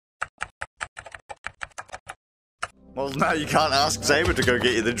Well, now you can't ask Zaber to go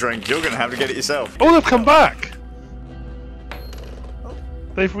get you the drink. You're going to have to get it yourself. Oh, they've come back.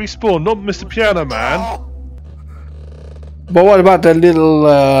 They've respawned, not Mr. Piano Man. But what about that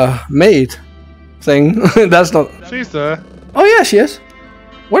little maid thing? That's not. She's there. Oh yeah, she is.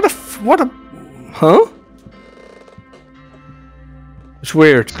 What a huh? It's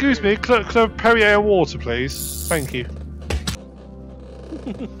weird. Excuse me, could I have Perrier and water, please? Thank you.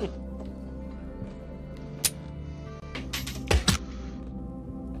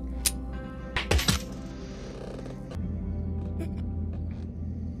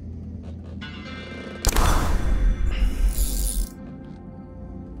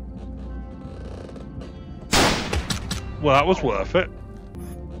 Well, that was worth it.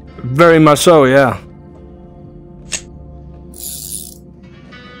 Very much so, yeah.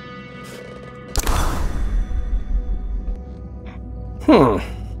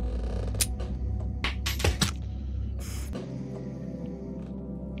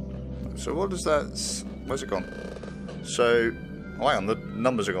 So what does that... Where's it gone? So... Oh, hang on, the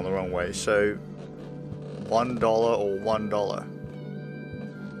numbers are gone the wrong way. So... $1 or $1.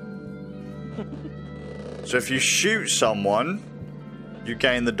 So if you shoot someone, you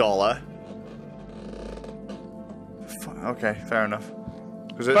gain the dollar. Okay, fair enough.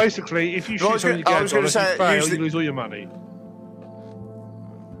 Basically, if you shoot someone, you get a dollar. If you fail, you lose all your money.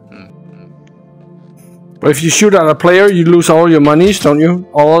 But if you shoot at a player, you lose all your monies, don't you?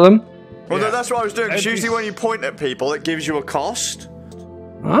 All of them? Well, no, that's what I was doing. Because usually when you point at people, it gives you a cost.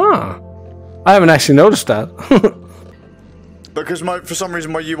 Ah. I haven't actually noticed that. Because for some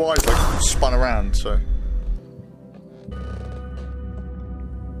reason my UI's like spun around, so...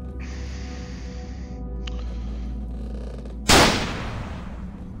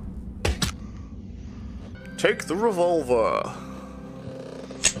 Take the revolver.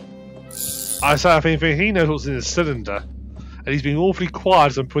 I say, I think he knows what's in his cylinder, and he's been awfully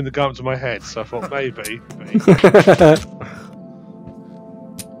quiet as I'm putting the gun up to my head. So I thought maybe.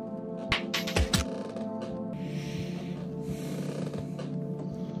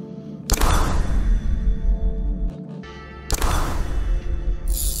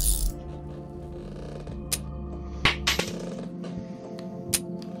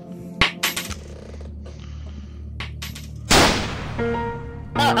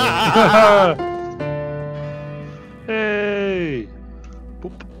 Hey!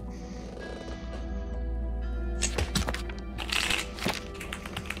 Boop.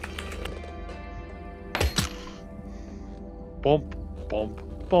 Bump,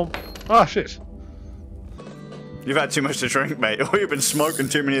 bump, bump. Ah, shit. You've had too much to drink, mate, or you've been smoking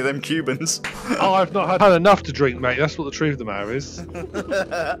too many of them Cubans. Oh, I've not had enough to drink, mate. That's what the truth of the matter is.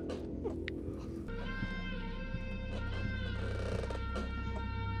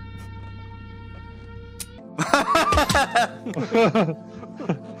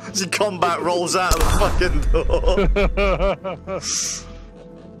 As the combat rolls out of the fucking door.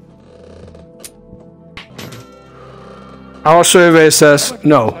 Our survey says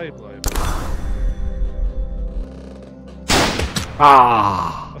no.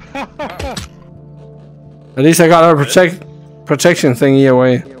 Ah. At least I got our protection thingy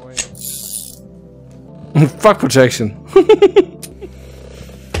away. Fuck protection.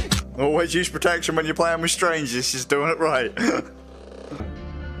 Always use protection when you're playing with strangers. She's doing it right.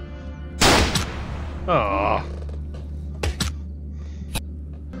 Ah.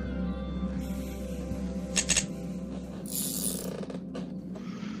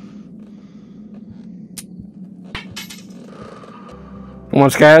 Come on,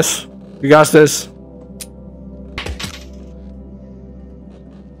 Scass. You got this.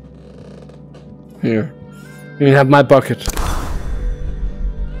 Here. You can have my bucket.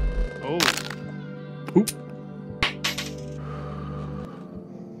 Oh. Oop.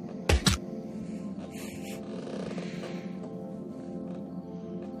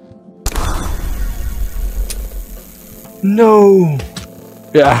 No.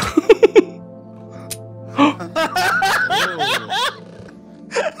 Yeah.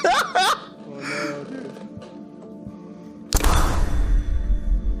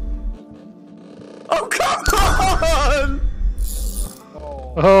 Oh, come on!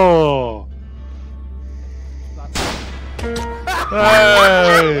 Oh.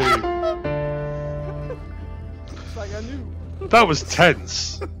 Hey. That was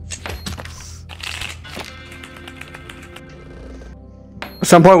tense. At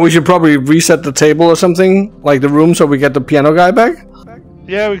some point we should probably reset the table or something, like the room, so we get the piano guy back.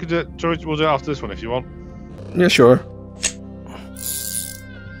 Yeah, we could do it. We'll do it after this one if you want. Yeah, sure.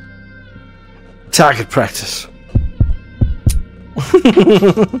 Target practice.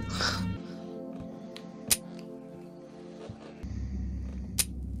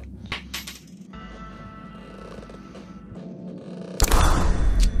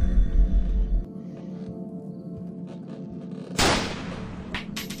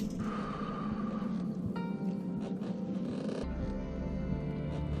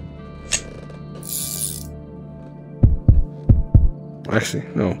 actually,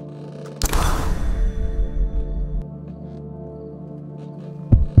 no.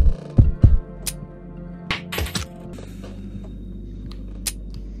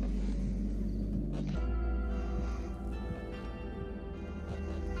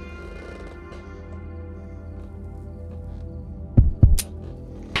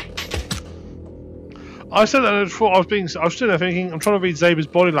 I said that and I thought I was sitting there thinking, I'm trying to read Zaber's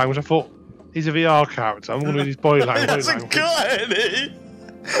body language. I thought, he's a VR character. I'm going to read his body language. He hasn't got any.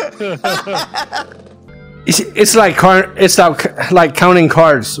 It's like counting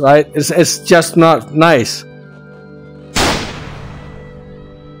cards, right? It's just not nice.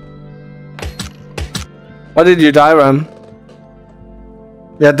 Why did you die, Ram?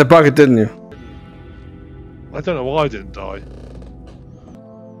 You had the bucket, didn't you? I don't know why I didn't die.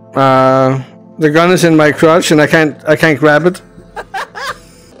 The gun is in my crotch and I can't grab it.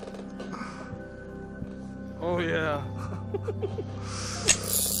 Oh yeah.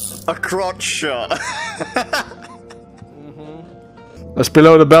 A crotch shot. That's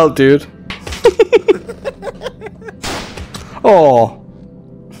below the belt, dude. Oh.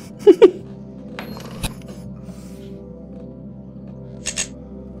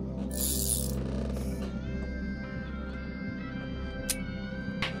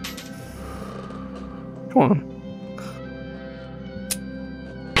 Come on.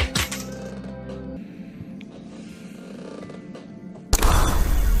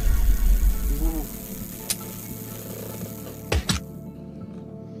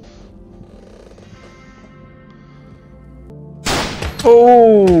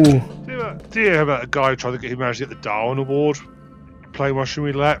 Oh! Do you hear about a guy who tried to get, he managed to get the Darwin Award playing Russian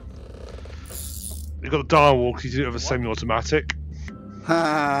roulette? He got the Darwin Award because he did it with a semi-automatic.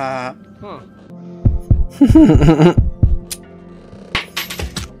 Huh.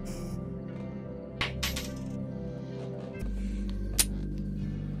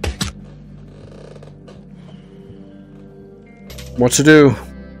 What to do?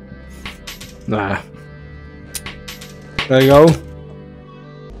 Nah. There you go.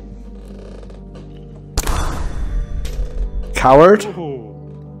 Coward.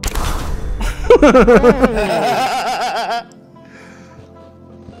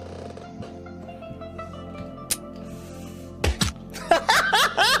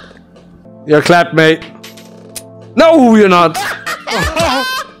 You're clapped, mate. No, you're not.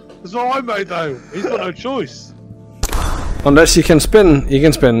 That's all I made though. He's got no choice. Unless you can spin, you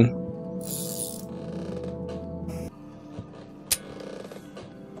can spin.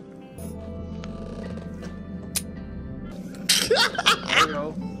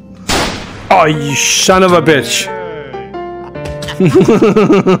 Oh, you son of a bitch.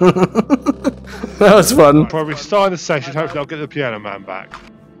 That was fun. Probably starting the session, hopefully I'll get the piano man back.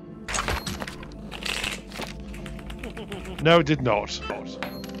 No, it did not.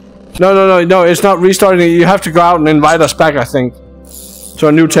 No, it's not restarting. You have to go out and invite us back, I think. To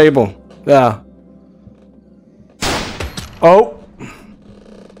a new table. Yeah. Oh.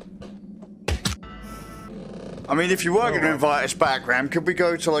 I mean, if you were going to invite us back, Ram, could we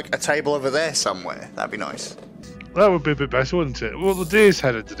go to like a table over there somewhere? That'd be nice. That would be a bit better, wouldn't it? Well, the deer's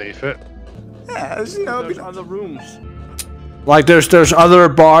head underneath it. Yeah, you know, There's other rooms. Like there's other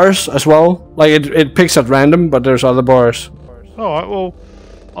bars as well. Like it picks at random, but there's other bars. Alright, well,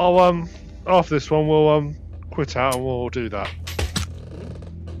 I'll, after this one, we'll, quit out and we'll do that.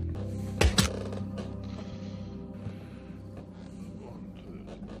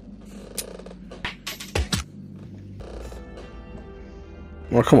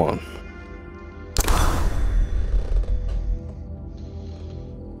 Well, come on.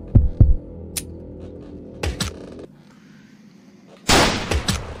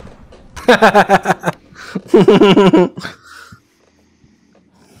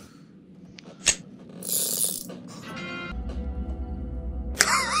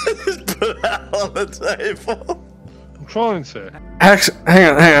 Put that on the table. I'm trying to.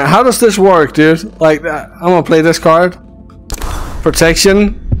 Hang on. How does this work, dude? Like, I'm gonna play this card.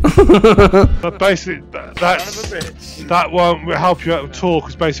 Protection. But basically, that one will help you out with talk,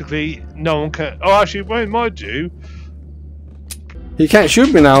 because basically no one can. Oh, actually, well, it might do. He can't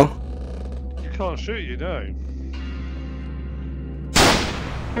shoot me now. You can't shoot you, no.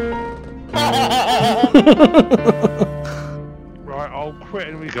 Right, I'll quit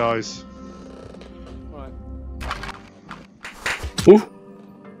in with you guys. Right. Ooh.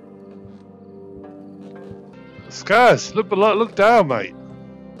 Scars, look down, mate.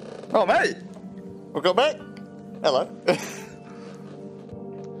 Oh, mate. We got back. Hello.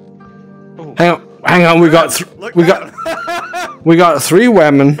 Hang on. We got three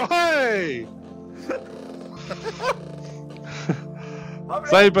women. Hey!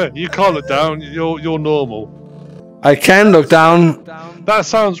 Zaber, you can't look down. You're normal. I can look down. That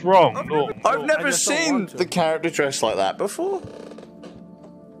sounds wrong. No. I've never seen the character dressed like that before.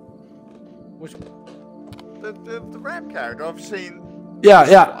 Which? The Ram character, I've seen. Yeah,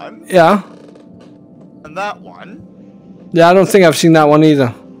 this yeah, one, yeah. and that one. Yeah, I don't think I've seen that one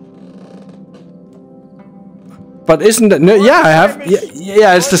either. But isn't it? No, yeah, I have.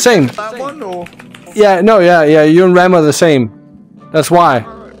 Yeah, it's the same. That one, or Yeah, no, yeah. You and Ram are the same. That's why.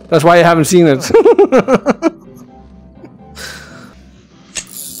 That's why you haven't seen it.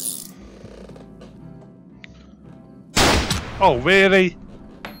 Oh, really?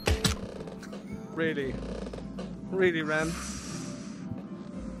 Really? Really, Ram?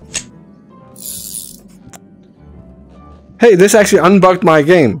 Hey, this actually unbugged my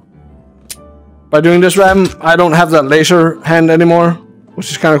game. By doing this, Ram, I don't have that laser hand anymore, which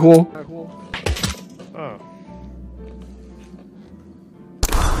is kind of cool. Oh.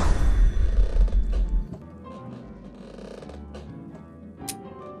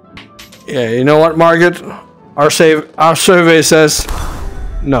 Yeah, you know what, Margaret? Our survey says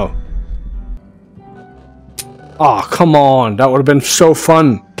no. Oh, come on. That would have been so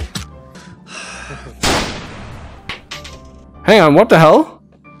fun. Hang on, what the hell?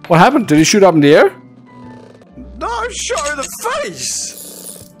 What happened? Did he shoot up in the air? no, I shot her in the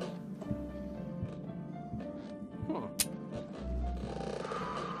face.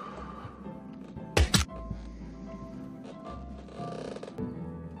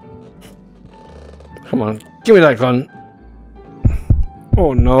 Come on, give me that gun.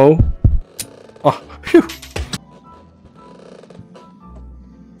 Oh no. Oh, phew.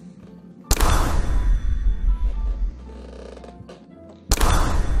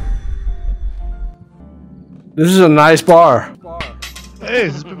 This is a nice bar. It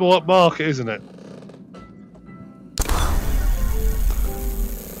is. It's a bit more upmarket, isn't it?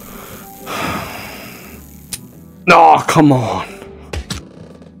 No, come on.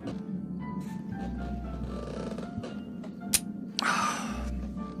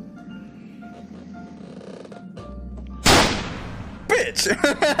 Bitch.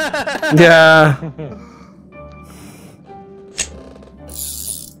 Yeah.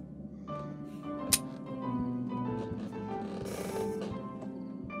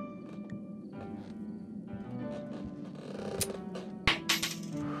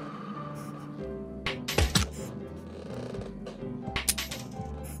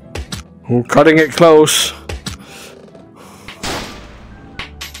 We're cutting it close.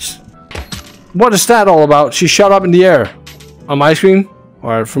 What is that all about? She shot up in the air. On my screen?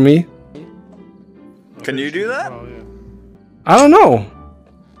 Or for me? Can you do that? Oh, yeah. I don't know.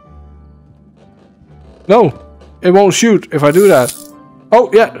 No. It won't shoot if I do that. Oh,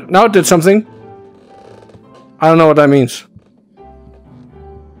 yeah. Now it did something. I don't know what that means.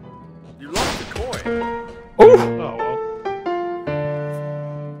 You lost the coin. Oh! Oh, well.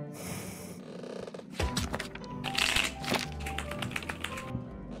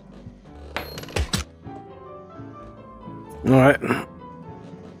 Alright.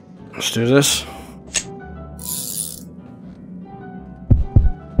 Let's do this.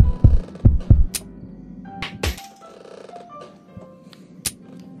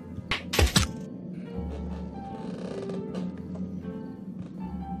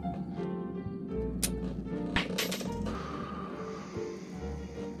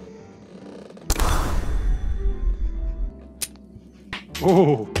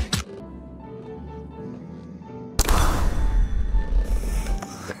 Ooh.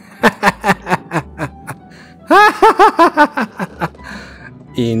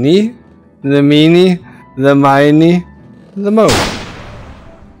 Eeny, the meeny, the miny, the mo.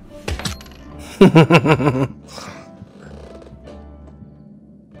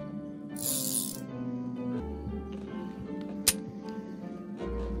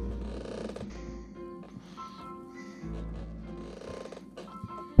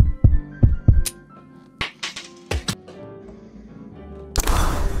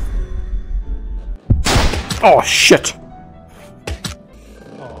 Oh shit!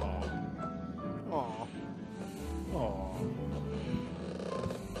 Oh.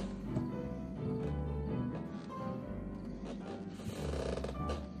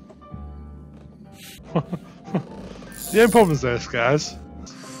 The only problem's there, Skaz.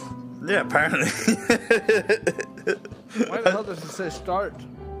 Yeah, apparently. Why the hell does it say start?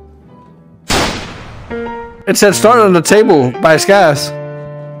 It said start on the table by Skaz.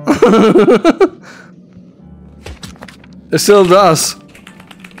 It still does.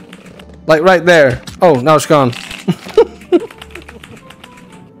 Like right there. Oh, now it's gone.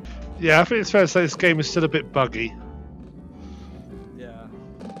 Yeah, I think it's fair to say this game is still a bit buggy. Yeah.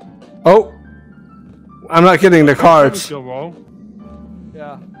 Oh! I'm not getting the cards. Go wrong.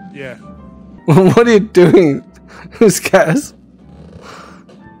 Yeah. Yeah. What are you doing, Cass?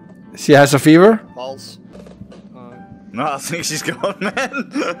 She has a fever? Pulse. No, I think she's gone,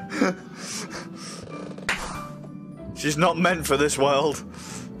 man. She's not meant for this world.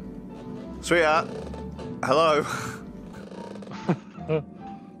 Sweetheart. Hello.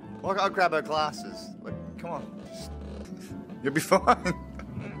 Well, I'll grab her glasses. Like, come on. You'll be fine.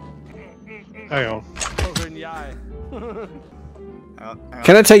 Hang on. Over in the eye. Hang on.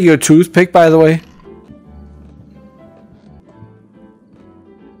 Can I take your toothpick, by the way?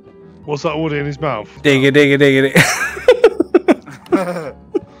 What's that already in his mouth? Dig it, dig it, dig it.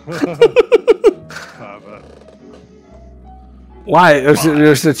 Why?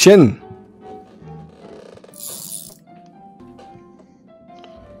 There's the chin.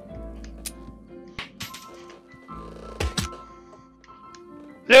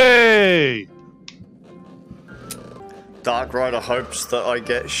 Yay! Dark Rider hopes that I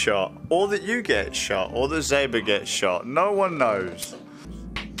get shot, or that you get shot, or that Zaber gets shot. No one knows.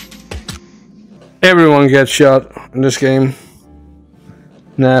 Everyone gets shot in this game.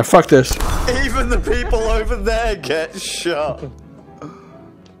 Nah, fuck this. Even the people over there get shot.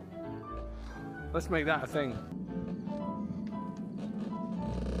 Let's make that a thing.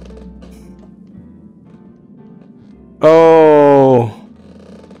 Oh.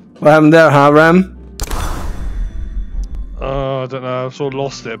 What happened there, huh, Ram? I don't know. I've sort of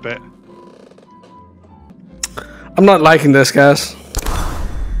lost it a bit. I'm not liking this, guys.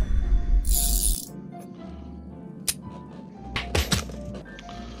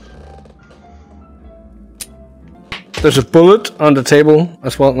 There's a bullet on the table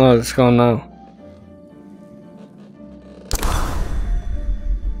as well. No, it's gone now.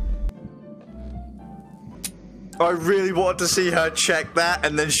 I really want to see her check that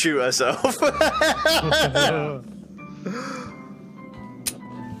and then shoot herself.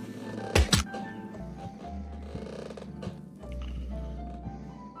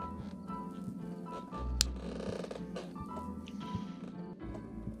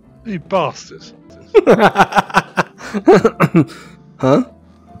 You bastards. Huh?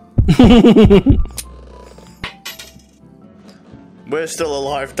 We're still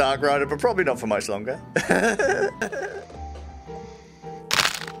alive, Dark Rider, but probably not for much longer.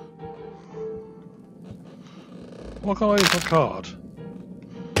 Why can't I use my card?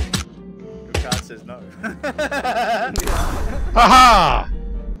 Your card says no. Haha!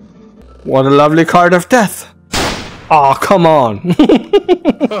 What a lovely card of death. Oh, come on.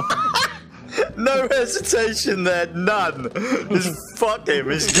 No hesitation there, none. Just fuck him,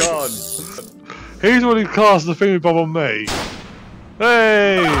 he's gone. He's the one who cast the finger bomb on me.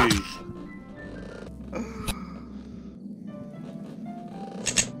 Hey!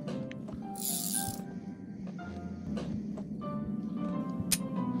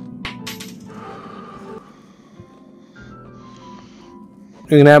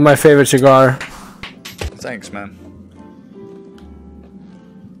 You can have my favorite cigar. Thanks, man.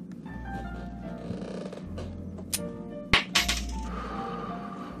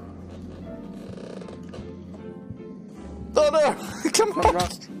 Oh no! Come on!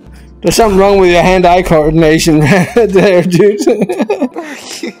 There's something wrong with your hand-eye coordination there, dude.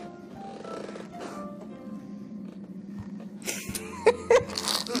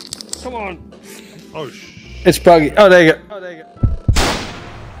 Come on. Oh, shh. It's buggy. Oh, there you go. Oh, there you go.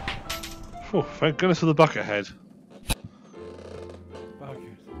 Oh, thank goodness for the bucket head. Okay.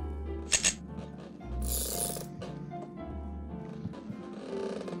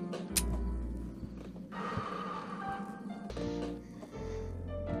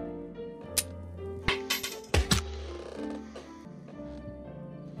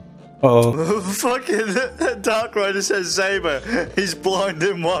 Uh-oh. Fucking Dark Rider says Zaber, he's blind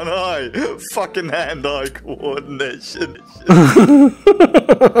in one eye. Fucking hand-eye coordination.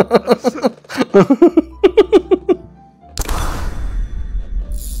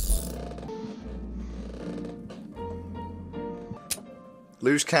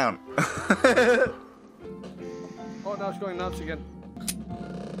 Lose count. Oh, now it's going nuts again.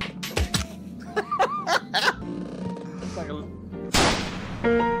 It's like a...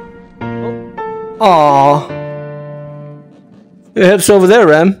 Aww. Your head's over there,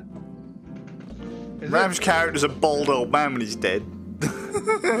 Ram. Ram's character's a bald old man when he's dead.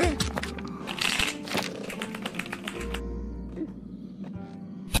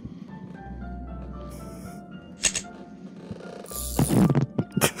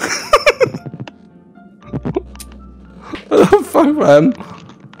 What the fuck, Ram?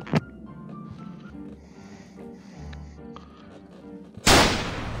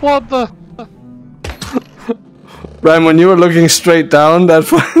 What the? Ram, when you were looking straight down, that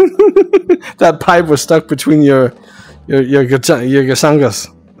that pipe was stuck between your gasangas.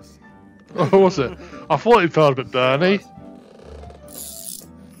 What was it? I thought it felt a bit burny.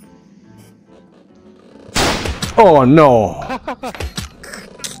 Oh no!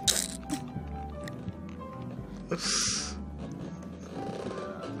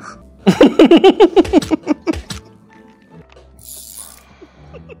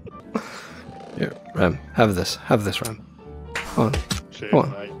 Here, Ram, have this. Have this, Ram. Come on. Cheers, Come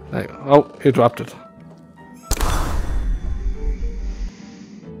on. mate. There you go. Oh, you dropped it.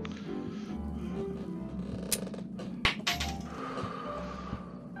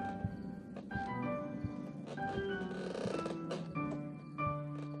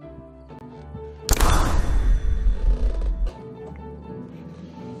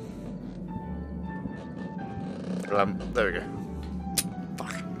 There we go.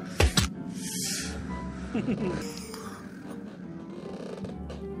 Fuck.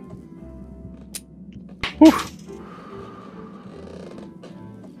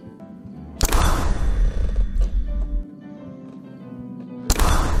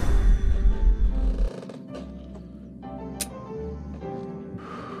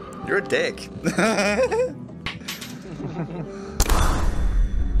 You're a dick.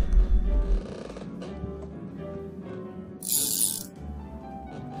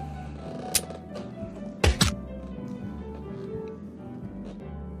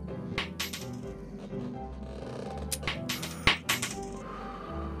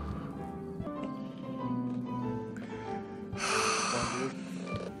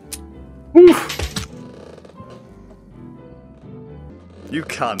 You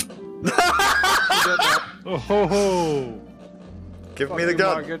cunt. Oh ho ho! Give me the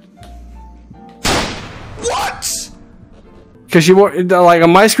gun. Market. What? Because you were like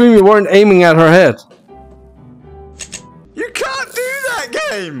on my screen, you weren't aiming at her head. You can't do that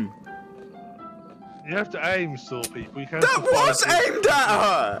game. You have to aim still, people. You can't. That was aimed at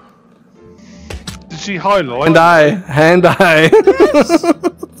her. Did she highlight? Hand eye.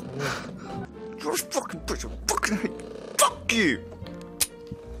 You're a fucking bitch. Fuck you.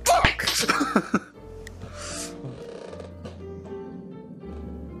 Fuck.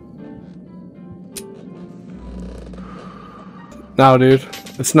 Now, dude.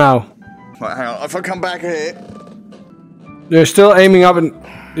 It's now. Right, hang on. If I come back here. You're still aiming up in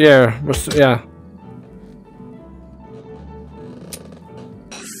the air. Yeah.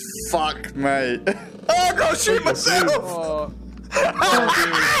 Fuck, mate. Oh, I gotta shoot myself. Oh,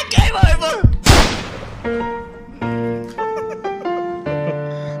 Game over.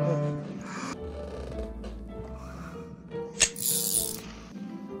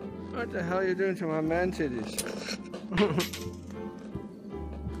 what the hell are you doing to my man titties?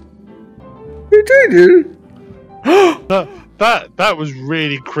 You did, dude. That was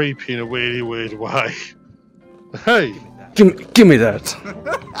really creepy in a really weird way. Hey, Give me that.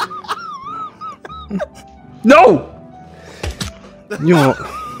 No. You won't.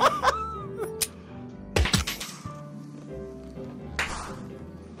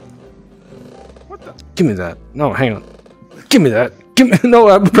 Give me that. No, hang on. Give me that. Give me. No,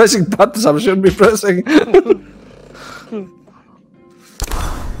 I'm pressing buttons. I shouldn't be pressing.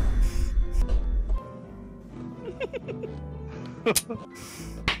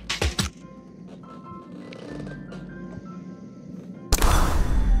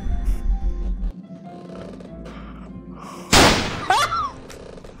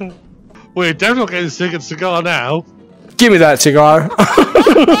 we're definitely getting sick of cigar now. Give me that cigar.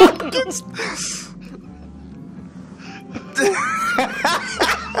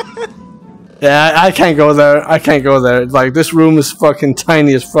 Yeah, I can't go there. I can't go there. Like, this room is fucking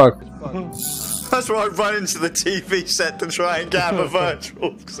tiny as fuck. That's why I run into the TV set to try and get a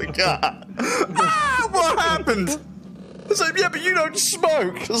virtual cigar. Ah, what happened? I was like, yeah, but you don't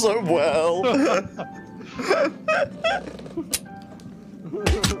smoke. I was like, well.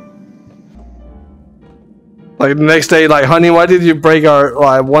 Like, the next day, like, honey, why did you break our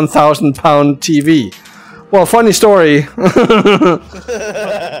 1,000-pound TV? Well, funny story.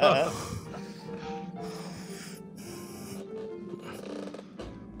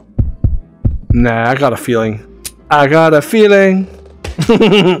 Nah, I got a feeling. I got a feeling.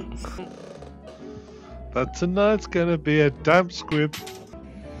 But tonight's gonna be a damp squib.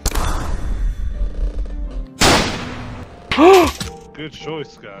 Good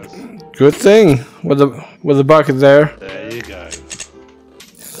choice, guys. Good thing with the bucket there. There you go.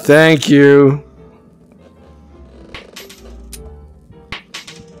 Thank you.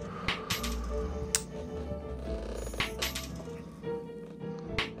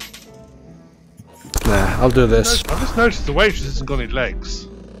 I'll do this. I just noticed the waitress hasn't got any legs.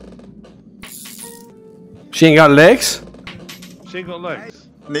 She ain't got legs? She ain't got legs.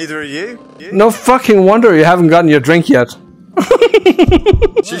 Neither are you. No fucking wonder you haven't gotten your drink yet.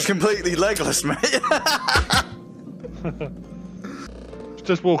 She's completely legless, mate. She's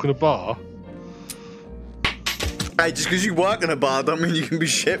just walking a bar. Hey, just because you work in a bar don't mean you can be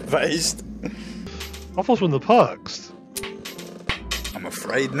shit-faced. I thought it was one of the perks. I'm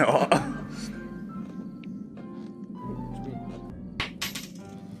afraid not.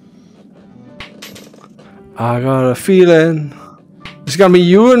 I got a feeling it's gonna be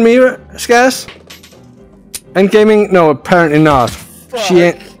you and me, Skaz? Endgaming? No, apparently not. She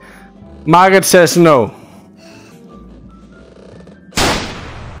ain't. Margaret says no.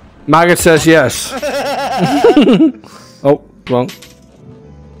 Margaret says yes. Oh, wrong.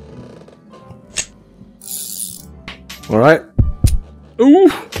 Alright. Ooh!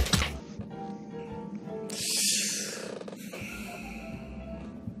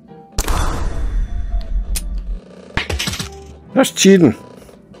 That's cheating.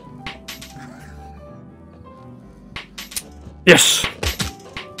 Yes!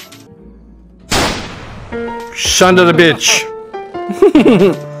 Son of a bitch!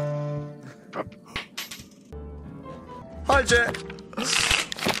 Hi, Jet.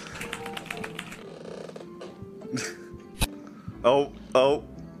 Oh.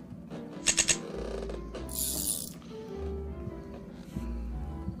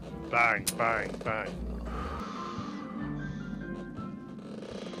 Bang, bang, bang.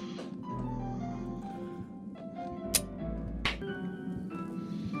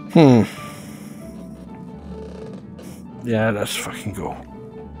 Yeah, let's fucking go.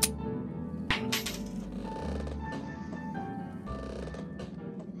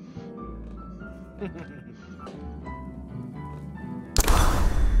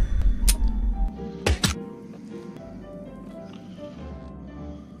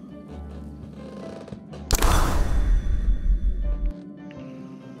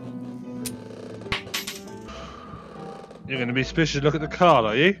 You're going to be suspicious and look at the card,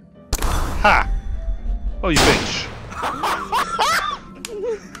 are you? Ha! Oh, you bitch.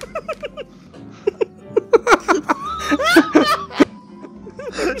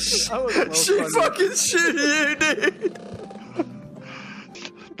 She fucking shit you, dude.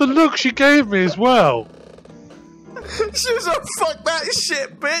 The look she gave me as well. She was like, fuck that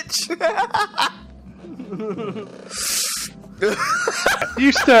shit, bitch.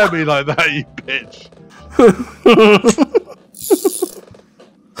 You stare at me like that, you bitch.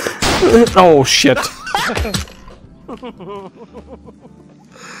 Oh shit.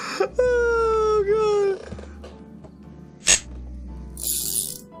 Oh, God.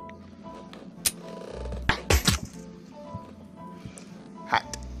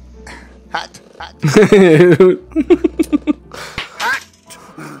 Hat.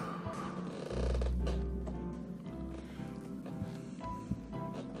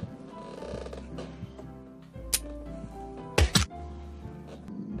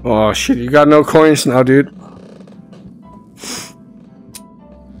 Oh shit, you got no coins now, dude.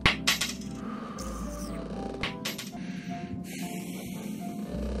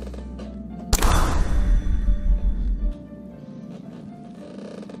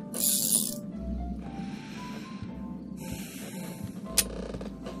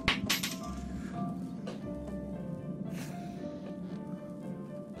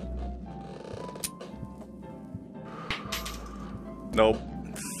 Nope.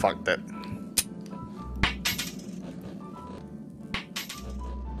 Fuck that.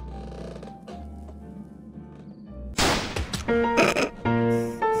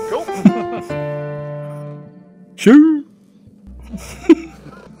 Cool. Shoo.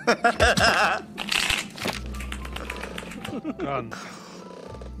 Gun.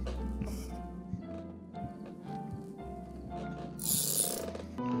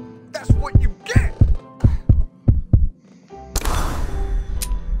 That's what you get.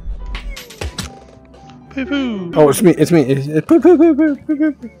 Poo-poo. Oh, it's me.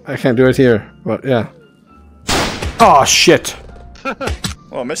 I can't do it here, but yeah. Oh shit.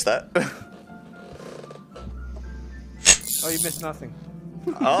 Oh, I missed that. Oh, you missed nothing.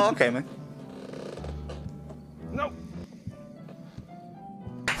 Oh, okay, man. No.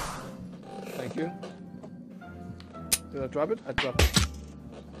 Thank you. Did I drop it? I dropped it.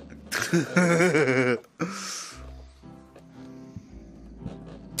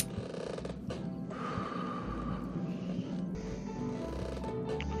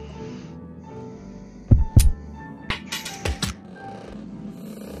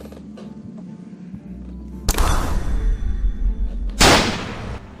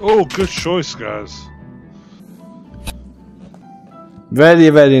 Oh, good choice, guys. Very,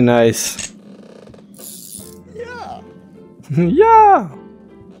 very nice. Yeah. Yeah.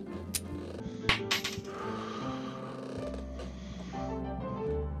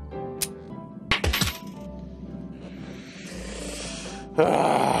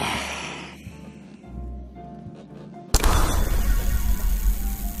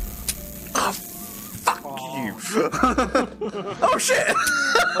 Oh, fuck you. Oh, shit.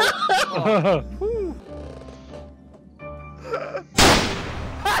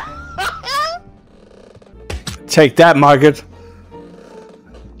 Take that, Margaret.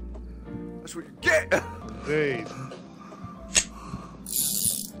 That's what you get. Indeed.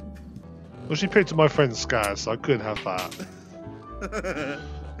 Well, she picked up my friend's scars, so I couldn't have that.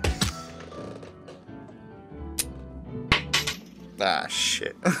 Ah,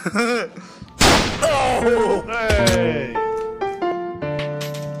 shit. Oh! Hey!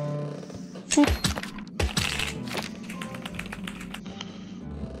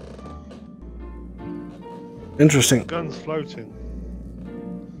 Interesting. Gun's floating.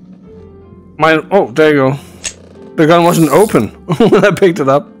 Mine. Oh, there you go. The gun wasn't open when I picked it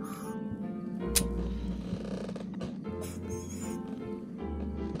up.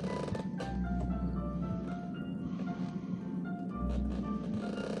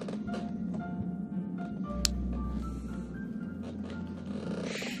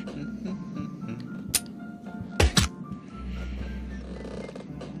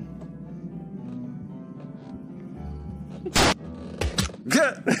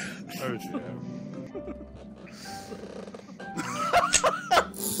 Oh dear.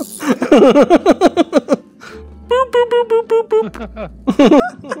 Boop, boop, boop, boop, boop, boop.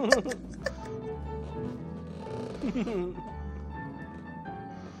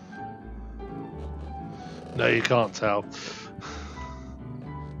 No, you can't tell.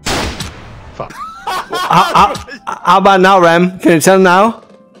 Fuck. How about now, Ram? Can you tell now?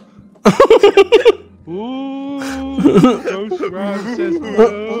 Ooh, Ghost Ram says no.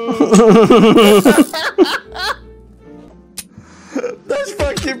 That's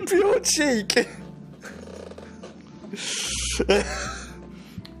fucking pure cheek.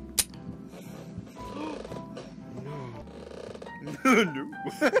 No.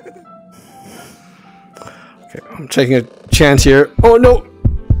 Okay, I'm taking a chance here. Oh no!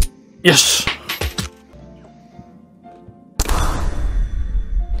 Yes!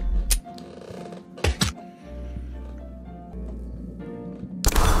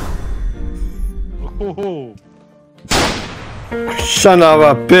 Oh, Son of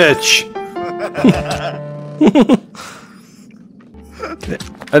a bitch!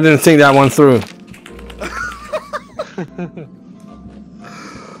 I didn't think that one through.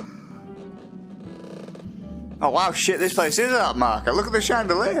 Oh wow, shit, this place is upmarket. Look at the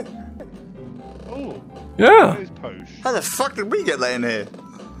chandelier. oh, Yeah. there's Posh. How the fuck did we get let in here?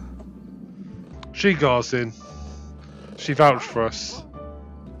 She got us in. She vouched for us.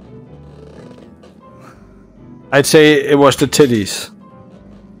 I'd say it was the titties.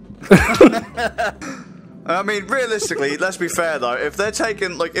 I mean, realistically, let's be fair though. If they're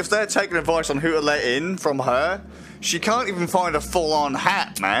taking advice on who to let in from her, she can't even find a full-on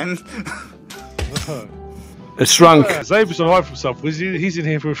hat, man. It's shrunk. Zaber's alright for himself because he's in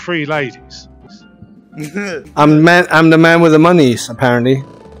here with 3 ladies. I'm the man with the monies, apparently.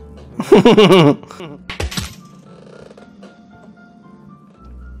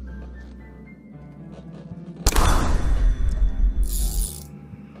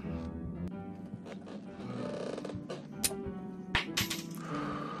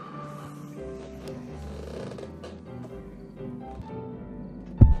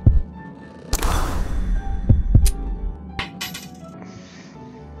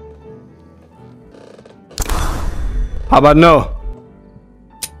 How about no?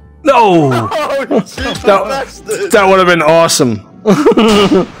 No! Oh, you cheeky bastard! That would have been awesome.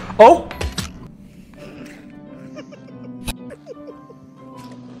 Oh!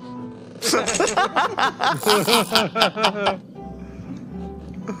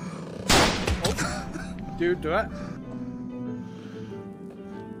 Dude, do it.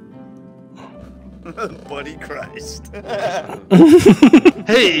 Buddy Christ.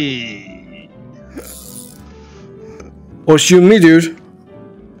 Hey! Oh, shoot me, dude.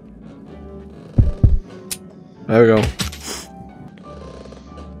 There we go.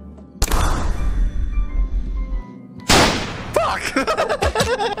 Fuck!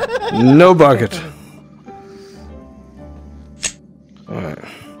 No bucket. Alright.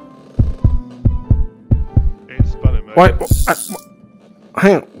 It spun it, mate. Wait,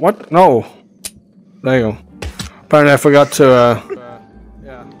 hang on, what? No. There you go. Apparently I forgot to,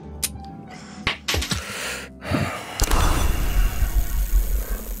 Yeah.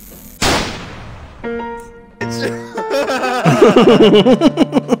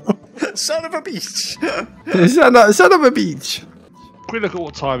 Son of a beach. Son of a beach. Quick look at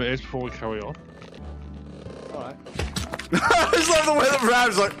what time it is before we carry on. Alright. It's like the way the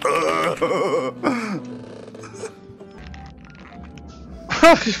Ram's like.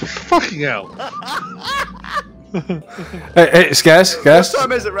 Fucking hell. Hey, Scass. What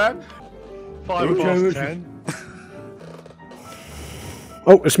time is it, Ram? 5 past 10.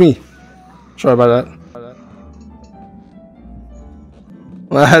 Oh, it's me. Sorry about that.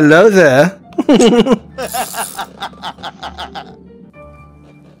 Well, hello there.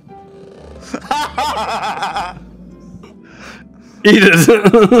 Eat it.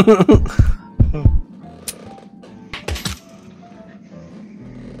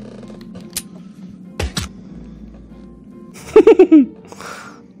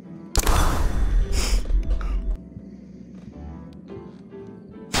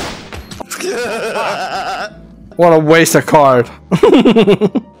 What a waste of card.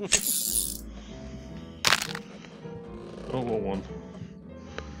 Oh, what one?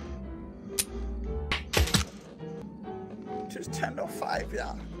 Just 10 or 5,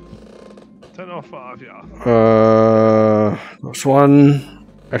 yeah. 10 or 5, yeah. That's one.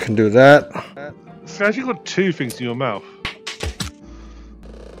 I can do that. So you've got 2 things in your mouth.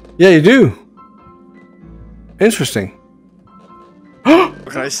 Yeah, you do. Interesting.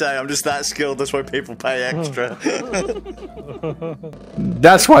 What can I say? I'm just that skilled. That's why people pay extra.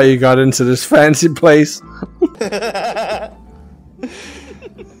 That's why you got into this fancy place.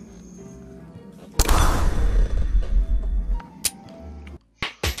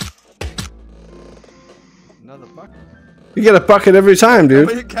 Another bucket. You get a bucket every time,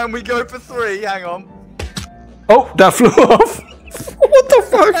 dude. Can we go for 3? Hang on. Oh, that flew off. What the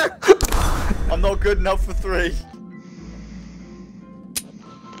fuck? I'm not good enough for 3.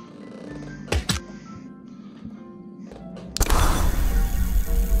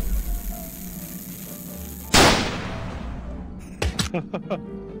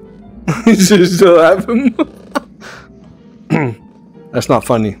 You should still have him. That's not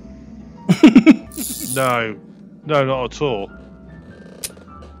funny. No. No, not at all.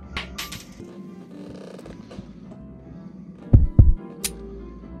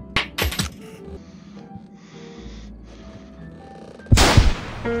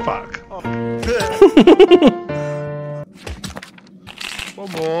 Fuck.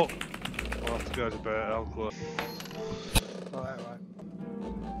 One more. I'll have to go to bed. Alright.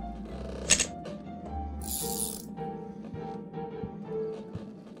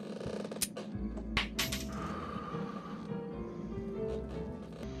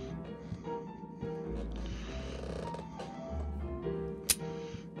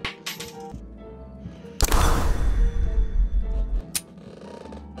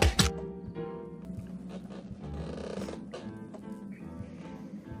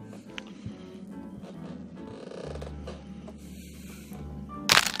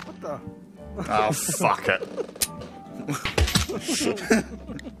 Oh, fuck it.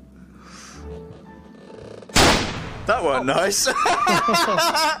 That weren't nice.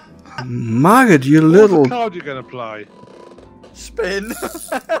 Margaret, you little... What card you gonna play? Spin.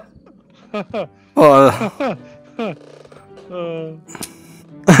 Oh.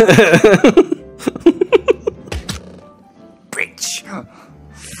 Bitch.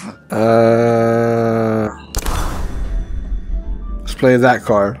 Let's play that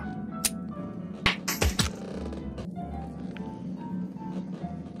card.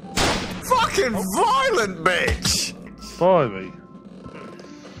 Fucking violent bitch. By me.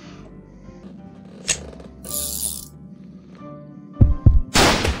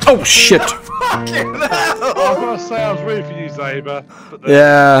 Oh shit! Fucking hell. I was gonna say I was ready for you, Zaber. But then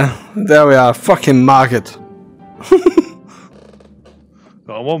Yeah, there we are. Fucking Margaret.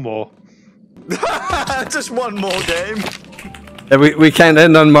 got one more. Just one more game. Yeah, we can't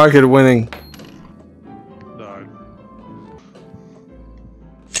end on Margaret winning. No.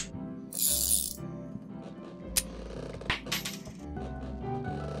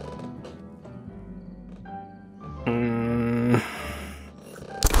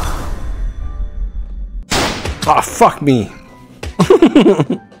 Oh, fuck me.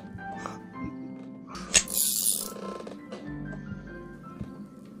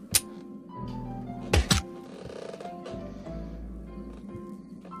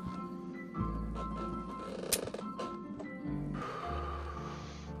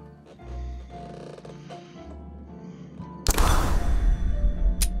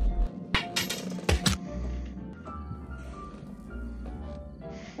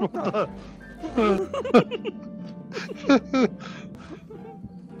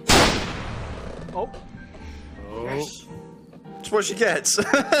 Oh. Oh. Yes. That's what she gets.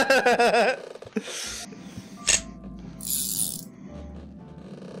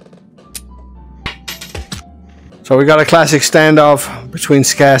 So we got a classic standoff between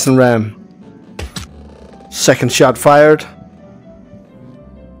Scarce and Ram. Second shot fired.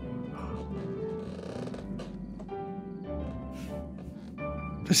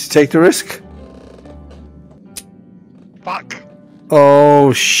 Does he take the risk? Fuck.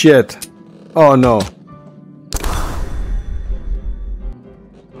 Oh shit. Oh no.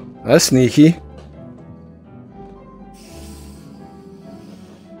 That's sneaky.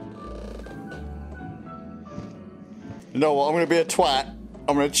 You know what? I'm gonna be a twat.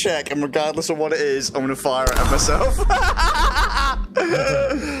 I'm gonna check, and regardless of what it is, I'm gonna fire it at myself.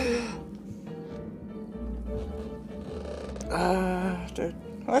 Dude.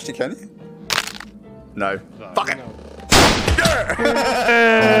 Actually, can you? No. Fuck it. No.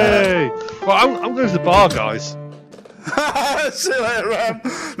 Hey! Well, I'm going to the bar, guys. See you later, Ram.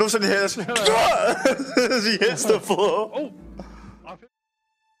 And all of a sudden you hear this as he hits the floor. Oh!